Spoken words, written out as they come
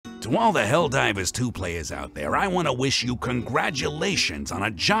To all the Helldivers 2 players out there, I want to wish you congratulations on a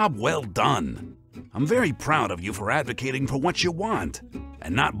job well done. I'm very proud of you for advocating for what you want,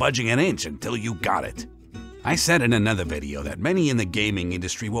 and not budging an inch until you got it. I said in another video that many in the gaming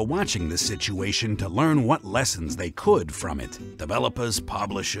industry were watching this situation to learn what lessons they could from it. Developers,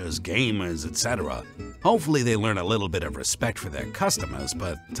 publishers, gamers, etc. Hopefully they learn a little bit of respect for their customers,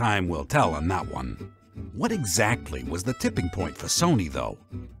 but time will tell on that one. What exactly was the tipping point for Sony, though?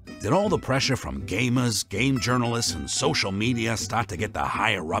 Did all the pressure from gamers, game journalists, and social media start to get the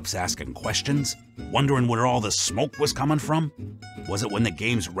higher-ups asking questions? Wondering where all the smoke was coming from? Was it when the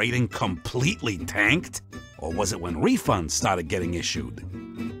game's rating completely tanked? Or was it when refunds started getting issued?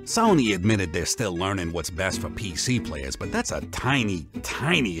 Sony admitted they're still learning what's best for PC players, but that's a tiny,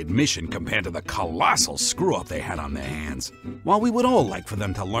 tiny admission compared to the colossal screw-up they had on their hands. While we would all like for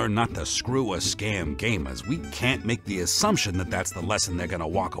them to learn not to screw or scam gamers, we can't make the assumption that that's the lesson they're gonna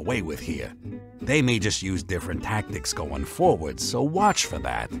walk away with here. They may just use different tactics going forward, so watch for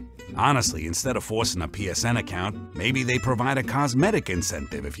that. Honestly, instead of forcing a PSN account, maybe they provide a cosmetic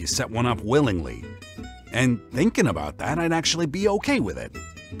incentive if you set one up willingly. And thinking about that, I'd actually be okay with it,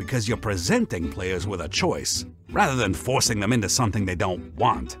 because you're presenting players with a choice, rather than forcing them into something they don't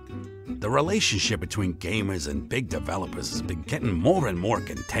want. The relationship between gamers and big developers has been getting more and more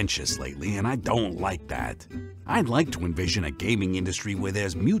contentious lately, and I don't like that. I'd like to envision a gaming industry where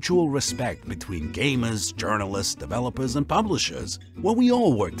there's mutual respect between gamers, journalists, developers, and publishers, where we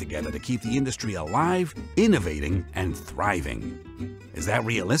all work together to keep the industry alive, innovating, and thriving. Is that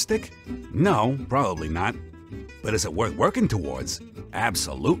realistic? No, probably not. But is it worth working towards?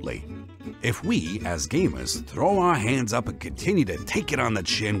 Absolutely. If we, as gamers, throw our hands up and continue to take it on the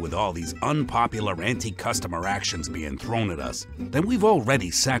chin with all these unpopular anti-customer actions being thrown at us, then we've already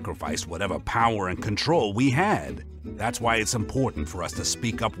sacrificed whatever power and control we had. That's why it's important for us to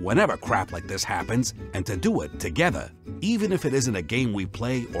speak up whenever crap like this happens, and to do it together, even if it isn't a game we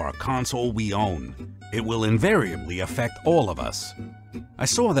play or a console we own. It will invariably affect all of us. I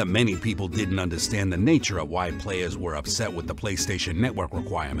saw that many people didn't understand the nature of why players were upset with the PlayStation Network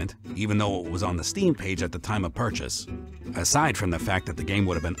requirement, even though it was on the Steam page at the time of purchase. Aside from the fact that the game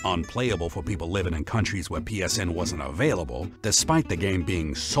would have been unplayable for people living in countries where PSN wasn't available, despite the game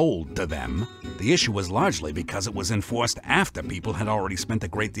being sold to them, the issue was largely because it was enforced after people had already spent a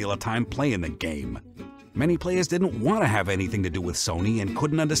great deal of time playing the game. Many players didn't want to have anything to do with Sony and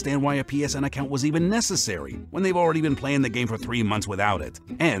couldn't understand why a PSN account was even necessary when they've already been playing the game for 3 months without it,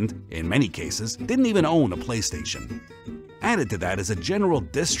 and, in many cases, didn't even own a PlayStation. Added to that is a general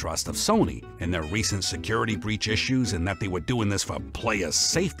distrust of Sony and their recent security breach issues, and that they were doing this for player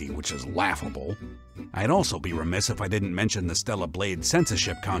safety, which is laughable. I'd also be remiss if I didn't mention the Stellar Blade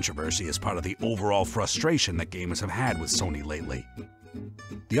censorship controversy as part of the overall frustration that gamers have had with Sony lately.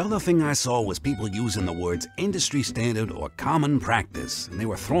 The other thing I saw was people using the words industry standard or common practice, and they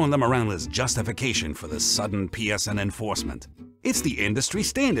were throwing them around as justification for this sudden PSN enforcement. It's the industry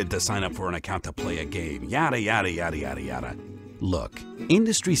standard to sign up for an account to play a game, yada yada yada yada yada. Look,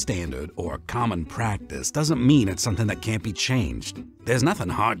 industry standard or common practice doesn't mean it's something that can't be changed. There's nothing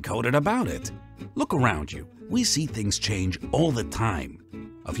hard-coded about it. Look around you. We see things change all the time.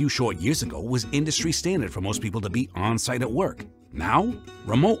 A few short years ago, it was industry standard for most people to be on-site at work. Now,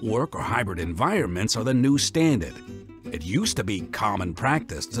 remote work or hybrid environments are the new standard. It used to be common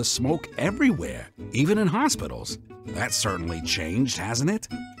practice to smoke everywhere, even in hospitals. That's certainly changed, hasn't it?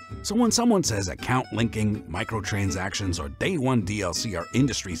 So when someone says account linking, microtransactions, or day one DLC are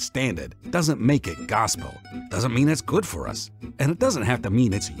industry standard, doesn't make it gospel. Doesn't mean it's good for us. And it doesn't have to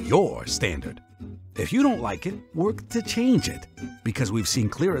mean it's your standard. If you don't like it, work to change it. Because we've seen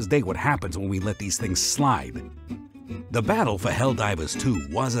clear as day what happens when we let these things slide. The battle for Helldivers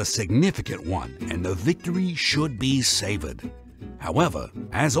 2 was a significant one, and the victory should be savored. However,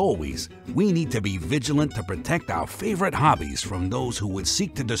 as always, we need to be vigilant to protect our favorite hobbies from those who would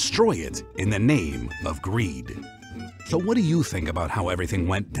seek to destroy it in the name of greed. So what do you think about how everything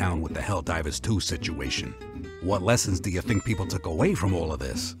went down with the Helldivers 2 situation? What lessons do you think people took away from all of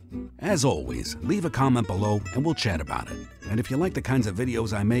this? As always, leave a comment below and we'll chat about it. And if you like the kinds of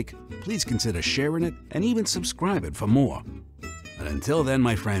videos I make, please consider sharing it and even subscribing for more. And until then,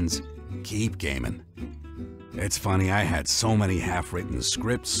 my friends, keep gaming. It's funny, I had so many half-written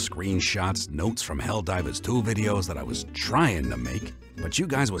scripts, screenshots, notes from Helldivers 2 videos that I was trying to make, but you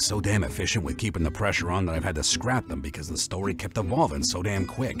guys were so damn efficient with keeping the pressure on that I've had to scrap them because the story kept evolving so damn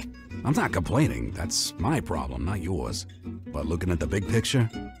quick. I'm not complaining, that's my problem, not yours. But looking at the big picture,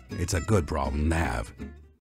 it's a good problem to have.